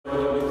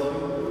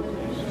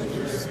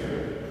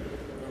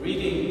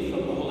reading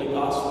from the Holy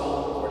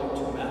Gospel according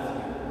to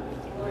Matthew.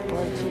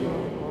 Glory to you,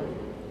 Lord.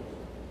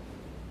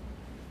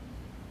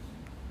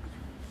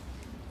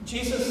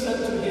 Jesus said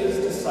to his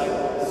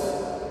disciples,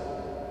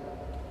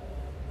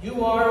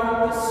 "You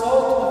are the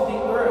salt of the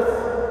earth.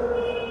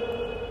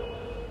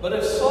 But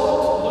if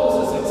salt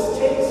loses its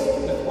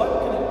taste, with what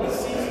can it be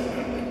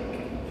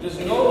seasoned? It is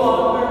no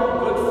longer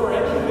good for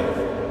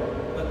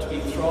anything, but to be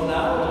thrown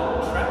out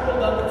and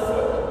trampled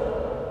underfoot.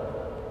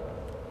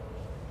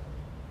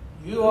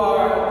 You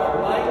are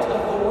the light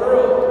of the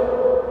world.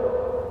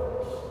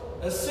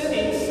 A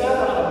city set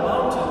on a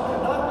mountain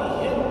cannot be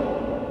hidden,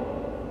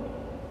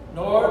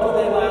 nor do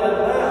they light a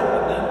lamp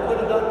and then put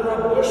it under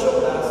a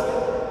bushel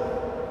basket.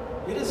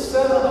 It is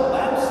set on a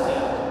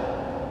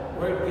lampstand,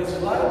 where it gives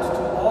light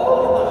to all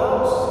in the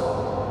house.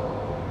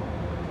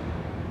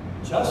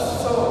 Just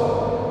so,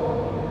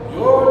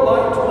 your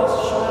light must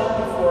shine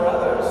before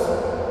others,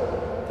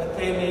 that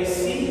they may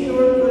see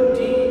your good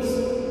deeds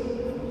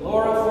and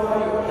glorify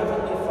your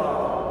heavenly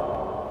Father."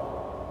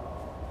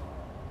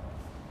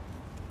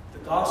 The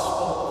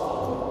Gospel of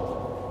the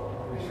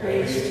Lord.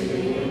 Praise to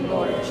you,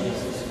 Lord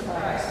Jesus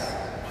Christ.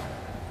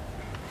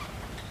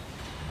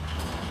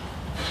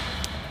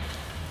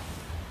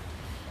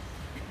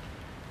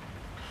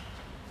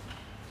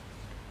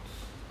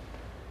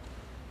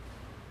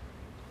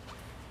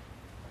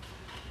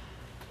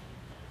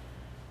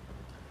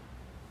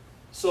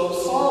 So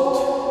salt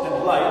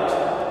and light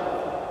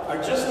are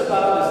just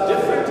about as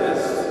different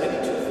as any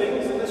two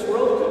things in this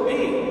world could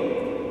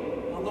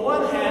be. On the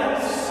one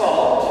hand,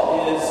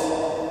 salt is,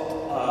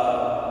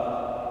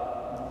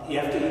 you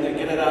have to either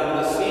get it out of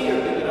the sea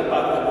or dig it up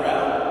out of the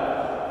ground.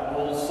 An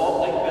old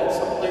salt lake bed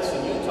someplace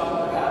in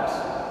Utah, perhaps.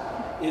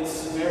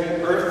 It's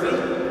very earthy.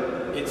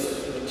 It's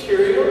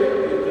material.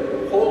 You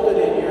can hold it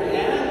in your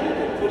hand. You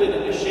can put it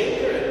in a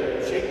shaker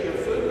and shake your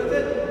food with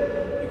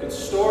it. You can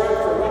store it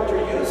for winter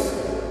use.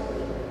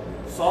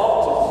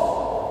 Salt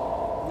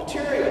is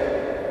material.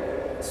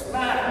 It's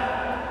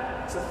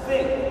matter. It's a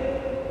thing.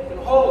 You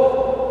can hold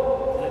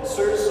it. And it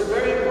serves some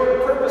very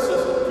important purposes.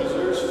 It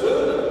preserves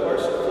food, and of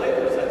course it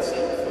flavors that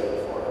same food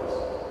for us.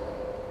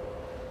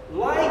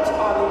 Light,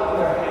 on the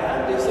other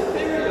hand, is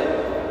ethereal.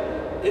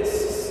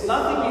 It's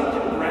nothing you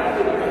can grab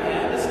in your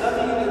hand. It's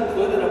nothing you can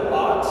put in a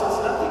box. It's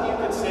nothing you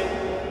can say,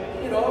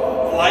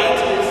 light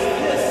is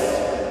this.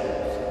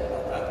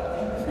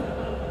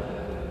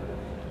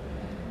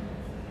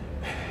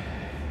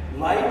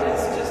 Light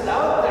is just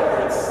out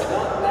there. It's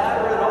not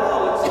matter at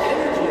all. It's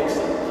energy of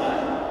some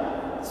kind.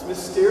 It's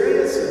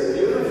mysterious and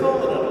beautiful,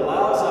 and it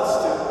allows us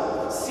to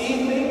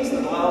see things,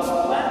 and allows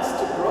plants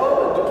to grow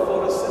and do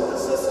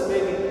photosynthesis, and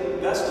maybe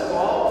best of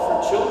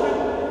all for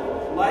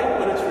children, light,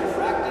 when it's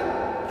refracted,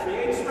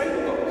 creates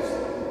rainbows.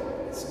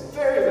 It's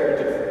very, very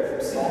different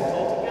from salt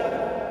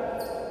altogether.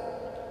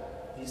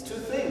 These two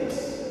things,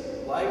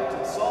 light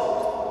and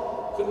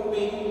salt, couldn't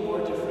be more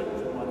different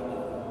from one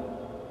another.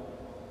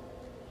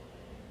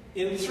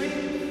 In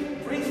 3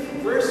 brief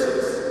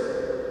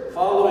verses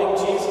following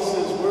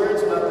Jesus'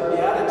 words about the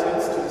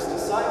Beatitudes to his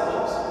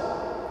disciples,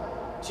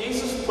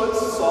 Jesus puts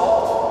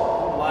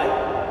salt and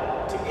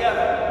light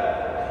together.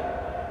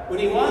 When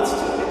he wants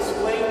to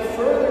explain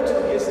further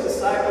to his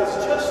disciples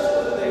just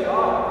who they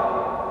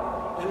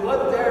are and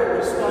what their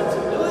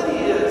responsibility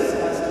is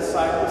as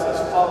disciples,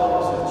 as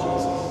followers of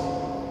Jesus,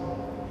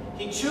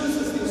 he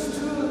chooses these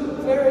two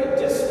very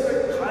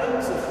disparate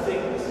kinds of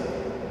things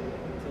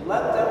to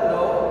let them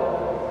know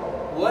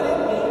what it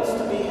means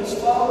to be his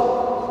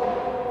followers.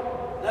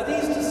 Now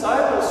these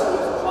disciples who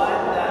have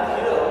climbed that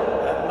hill,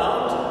 that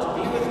mountain, to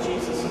be with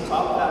Jesus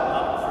atop that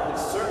mountain for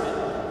his sermon,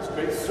 his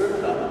great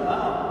sermon on the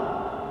Mount,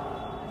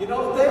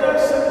 they are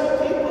simple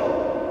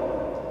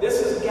people.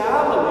 This is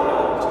Galilee,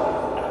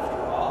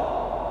 after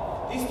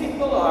all. These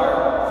people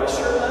are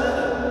fishermen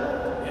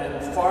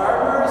and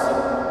farmers,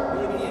 and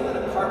maybe even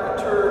a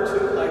carpenter or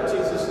two, like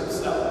Jesus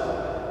himself.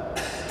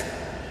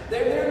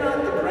 They're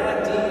not the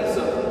grandees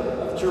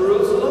of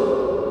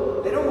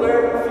Jerusalem. They don't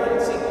wear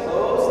fancy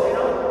clothes. They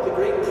aren't the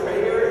great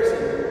prayers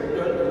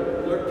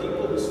and learned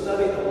people who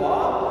study the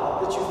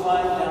law that you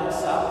find down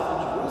south in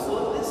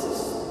Jerusalem. This is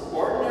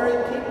ordinary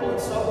people. And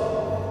so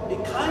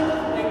it kind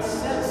of makes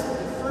sense that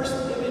the first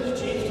image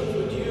Jesus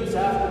would use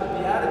after the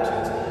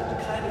Beatitudes to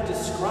kind of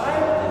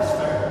describe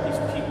these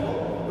people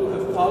who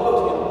have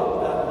followed him up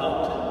that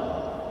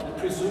mountain and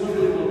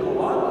presumably will go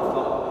on to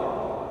follow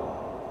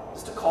him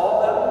is to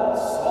call them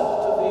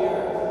salt of the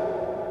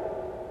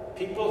earth.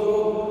 People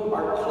who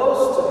are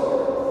close to the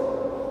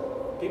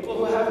earth. People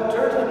who have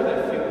dirt under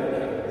their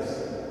fingernails.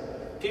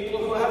 People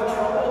who have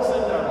troubles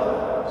in their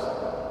lives.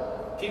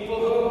 People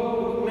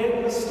who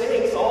make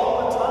mistakes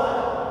all the time.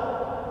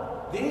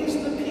 These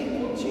are the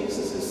people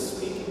Jesus is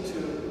speaking to,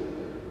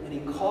 and he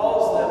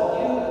calls them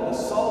you and the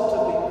salt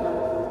of the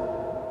earth.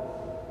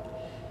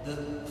 The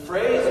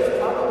phrase is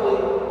probably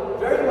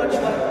very much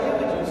like we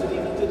would use it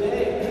even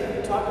today.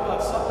 We talk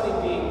about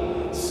somebody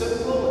being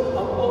simple and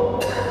humble,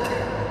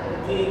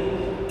 being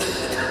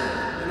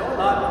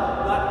not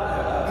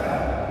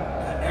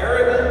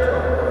arrogant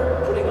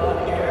or putting on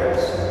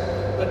airs,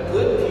 but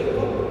good people.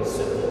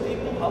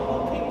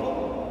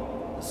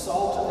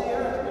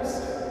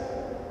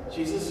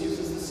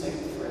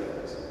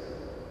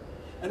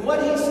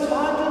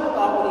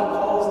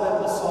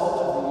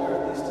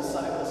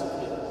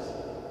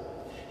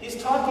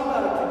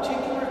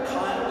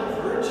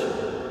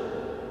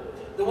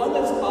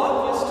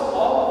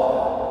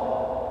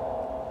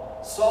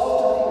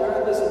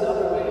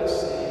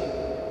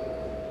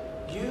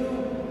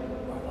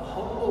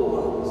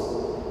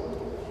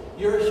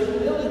 Your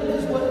humility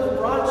is what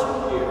brought you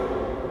here.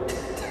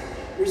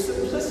 Your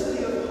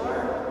simplicity of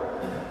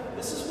heart.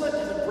 This is what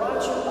has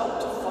brought you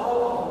up to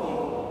follow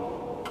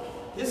me.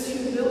 This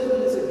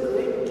humility is a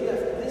great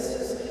gift. This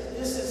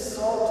is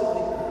salt of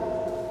the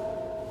earth.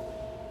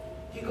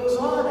 He goes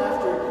on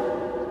after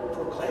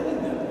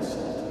proclaiming them as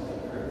salt of the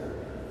earth,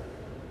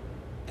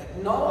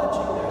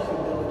 acknowledging their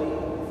humility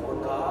before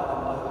God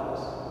and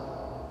others.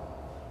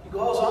 He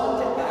goes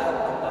on to add a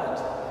but.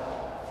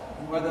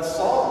 You are the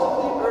salt of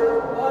the earth.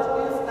 What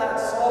if that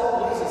salt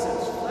loses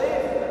its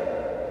flavor?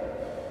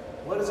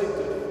 What is it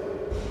good for?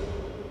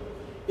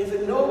 If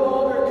it no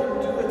longer can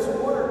do its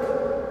work,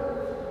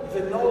 if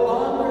it no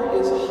longer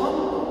is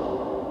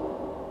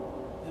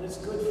humble, then it's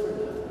good for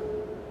nothing.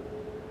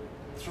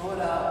 Throw it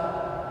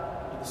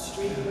out in the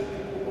street and let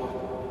people walk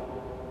away.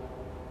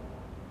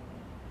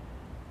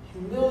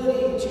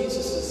 Humility,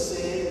 Jesus is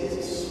saying, is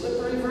a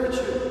slippery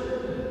virtue.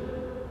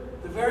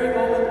 The very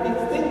moment we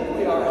think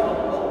we are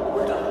humble,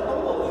 we're not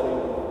humble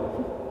anymore.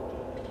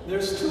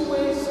 There's two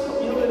ways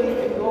humility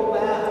can go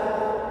bad.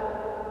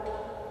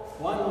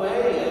 One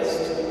way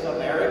is to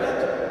become arrogant.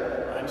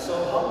 I'm so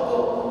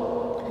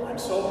humble. I'm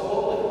so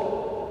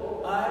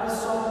holy. I'm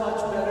so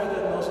much better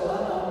than those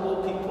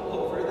unhumble people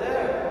over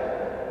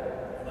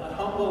there. I'm not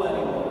humble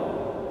anymore.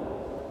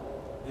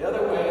 The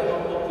other way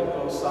humble can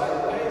go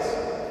sideways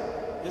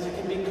is it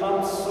can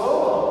become so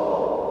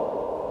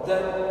humble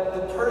that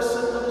the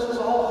person loses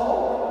all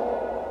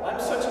hope. I'm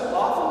such an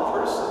awful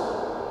person.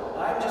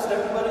 I'm just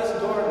everybody's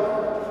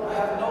doormat. I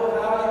have no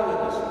value in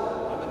this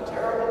world. I'm a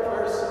terrible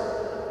person.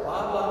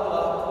 Blah, blah,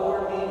 blah, poor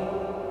me.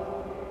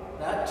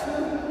 That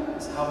too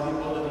is how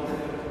humility can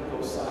go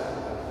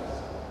sideways.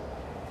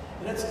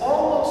 And it's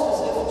almost as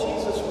if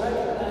Jesus,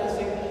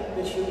 recognizing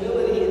that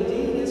humility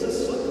indeed is a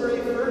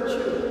slippery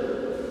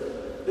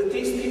virtue, that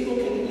these people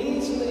can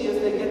easily,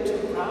 if they get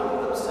too proud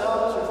of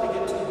themselves or if they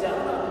get too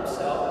down on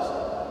themselves,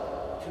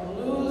 can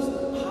lose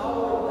the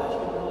power of that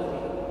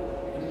humility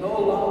and no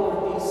longer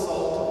be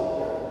salt of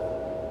the earth.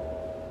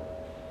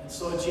 And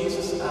so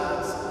Jesus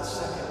adds a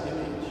second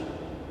image.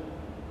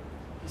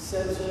 He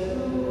says,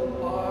 you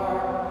are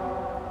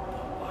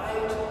the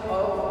light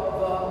of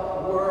the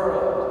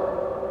world.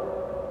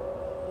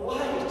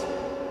 Light,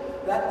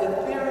 that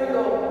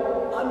ethereal,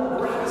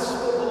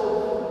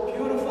 ungraspable,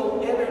 beautiful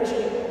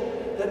energy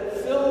that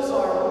fills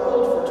our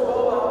world for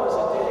 12 hours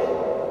a day,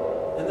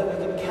 and that we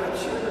can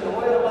capture in an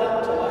oil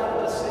lamp to light up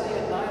the city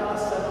at night on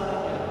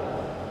Samana.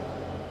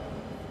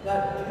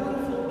 That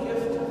beautiful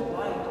gift of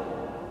light,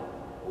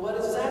 what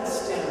does that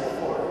stand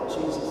for in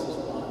Jesus'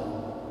 mind?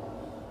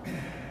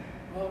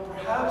 Well,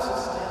 perhaps it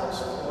stands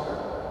for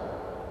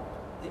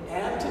the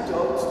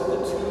antidotes to the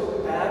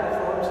two bad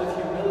forms of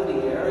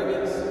humility,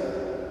 arrogance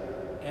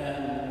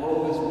and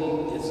woe is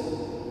me-ism.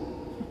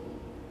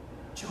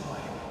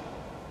 Joy.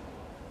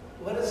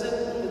 What is it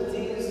that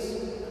these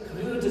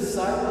new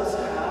disciples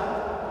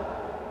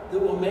have that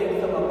will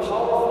make them a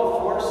powerful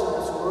force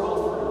in this world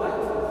for life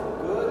and for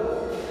good?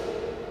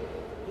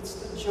 It's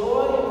the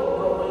joy of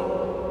knowing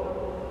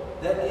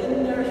that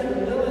in their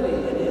humility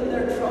and in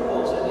their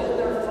troubles and in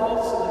their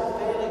faults and their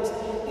failings,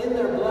 in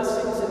their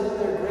blessings and in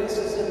their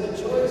graces and the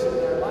joys of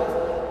their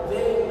life,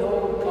 they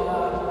know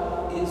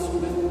God is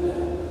with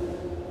them.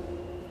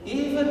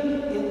 Even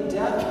in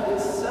death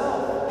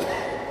itself,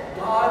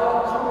 God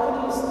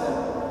accompanies them.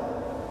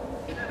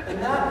 And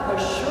that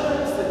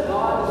assurance that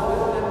God is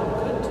with them in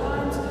good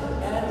times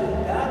and in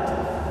bad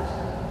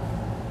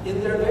times, in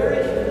their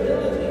very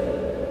humility,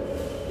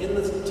 in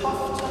the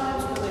tough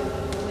times when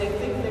they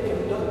think they can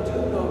do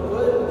no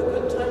good, in the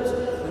good times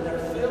when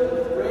they're filled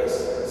with grace,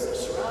 they're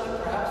surrounded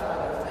perhaps by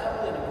their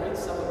family in a great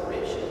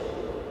celebration.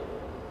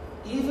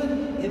 Even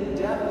in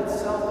death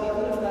itself,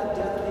 even if that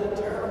death be a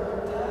terrible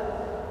death,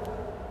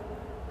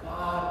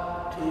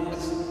 God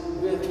is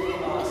with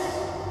us.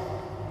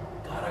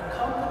 God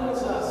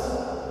accompanies us.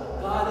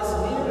 God is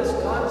near us.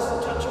 God is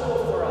touchable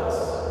for us.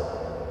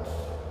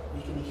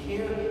 We can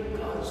hear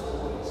God's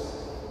voice.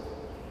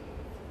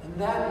 And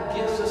that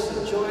gives us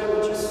a joy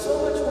which is so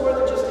much more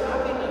than just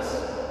happiness.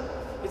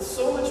 It's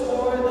so much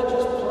more than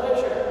just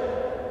pleasure.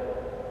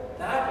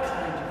 That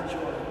kind of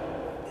joy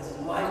is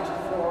light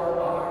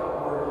for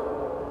our world.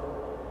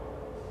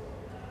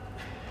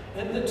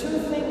 And the two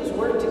things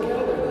work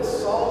together, the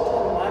salt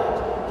and light,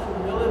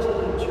 humility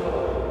and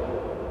joy.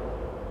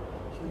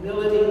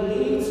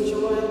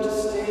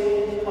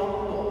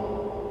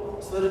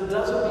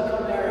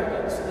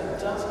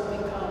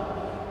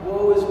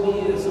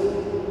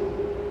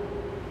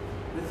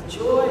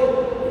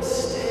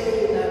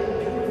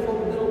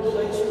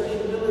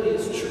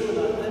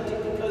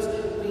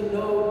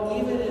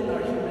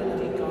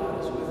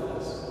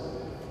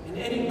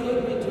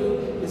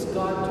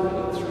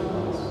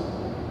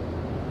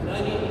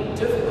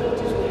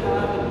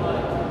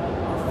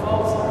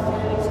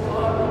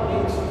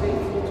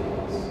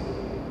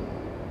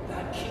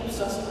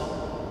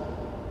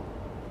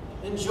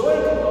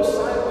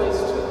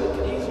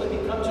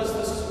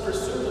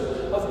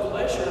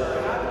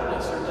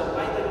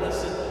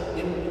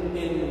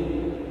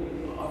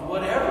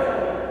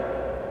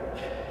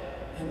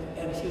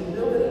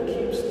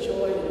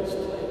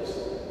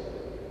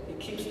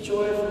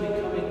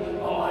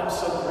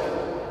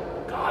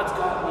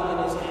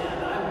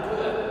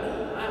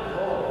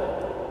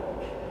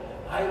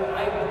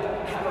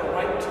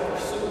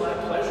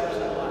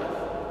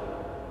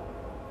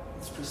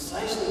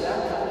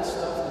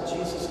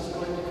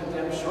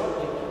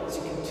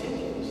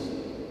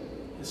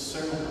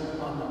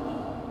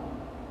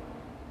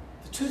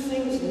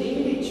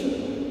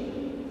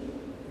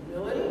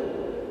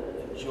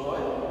 joy,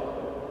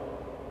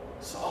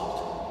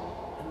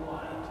 salt, and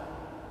light.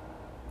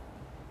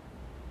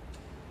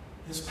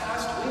 This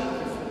past week,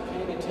 if you're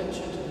paying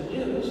attention to the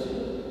news,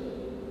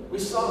 we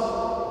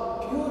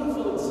saw a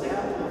beautiful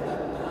example of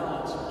that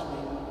balance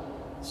between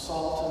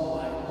salt and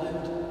light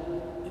lived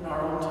in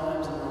our own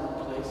times and our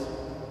own place.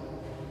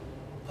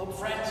 Pope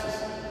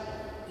Francis,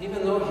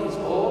 even though he's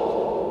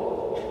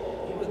old,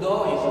 even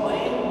though he's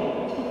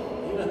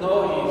lame, even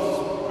though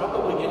he's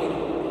probably getting,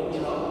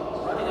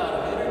 running out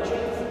of energy,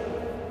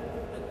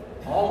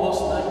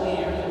 almost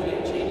 90 years of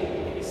age,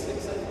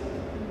 86, I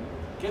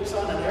think, gets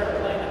on an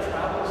airplane and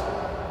travels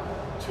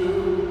to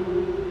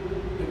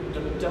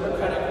the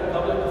Democratic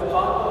Republic of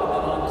Congo and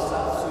then on to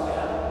South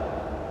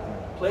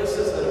Sudan,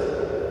 places that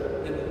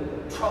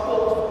are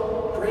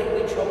troubled,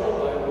 greatly troubled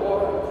by war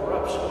and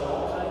corruption and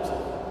all kinds of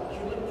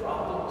human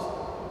problems.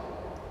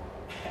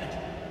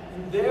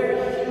 And there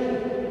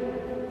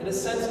he, in a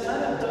sense,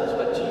 kind of does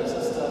what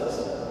Jesus does.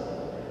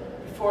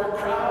 Before a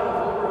crowd of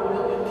over 1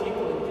 million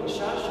people in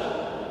Kinshasa,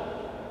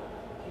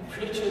 he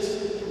preaches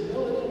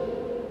humility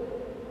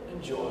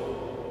and joy.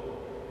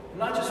 And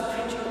not just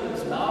preaching with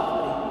his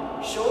mouth,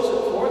 but he shows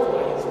it forth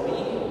by his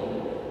being.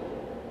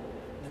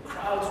 And the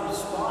crowds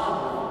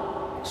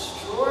respond with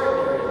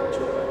extraordinary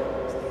joy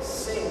as they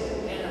sing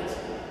and dance.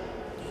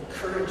 He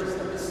encourages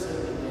them to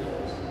sing and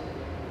dance.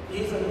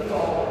 Even with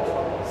all their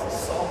troubles, the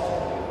salt of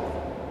the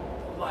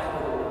earth, the light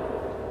of the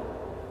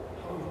world.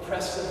 How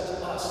impressive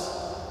to us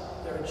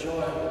their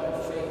joy, their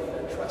faith,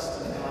 their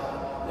trust in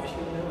God, their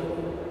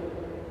humility.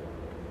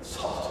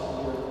 Salt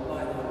of the earth,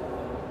 light of the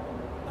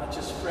world. Not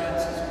just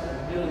Francis, but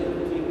 1 million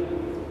people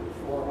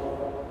before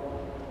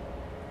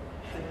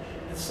him.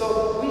 And so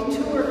we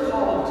too are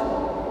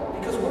called,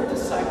 because we're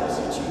disciples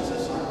of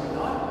Jesus, aren't we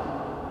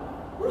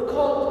not? We're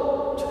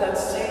called to that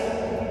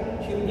same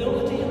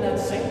humility and that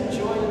same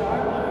joy in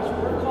our lives.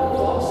 We're called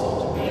also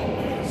to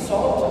be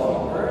salt of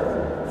the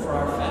earth for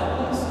our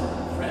families,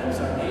 friends,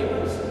 our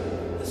neighbors,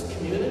 this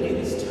community,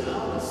 this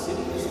town, this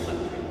city, this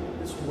country,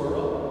 this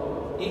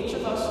world. Each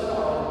of us in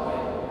our own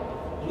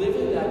way,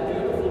 living that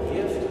beautiful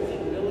gift of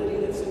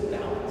humility that's in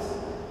balance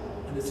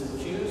and that's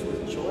infused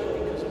with joy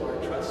because of our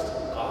trust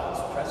in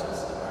God's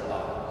presence in our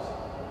lives.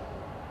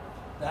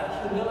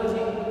 That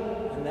humility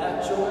and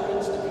that joy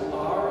is to be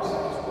ours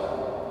as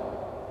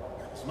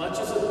well. As much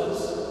as it was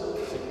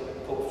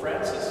Pope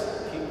Francis,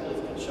 the people of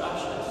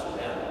Kinshasa and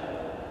Sudan,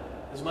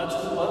 as much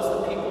as it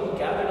was the people who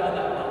gathered on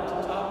that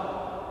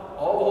mountaintop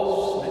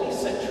all those many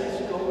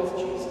centuries ago with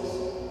Jesus.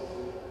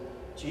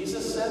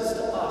 Jesus says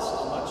to us,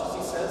 as much as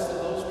he says to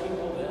those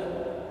people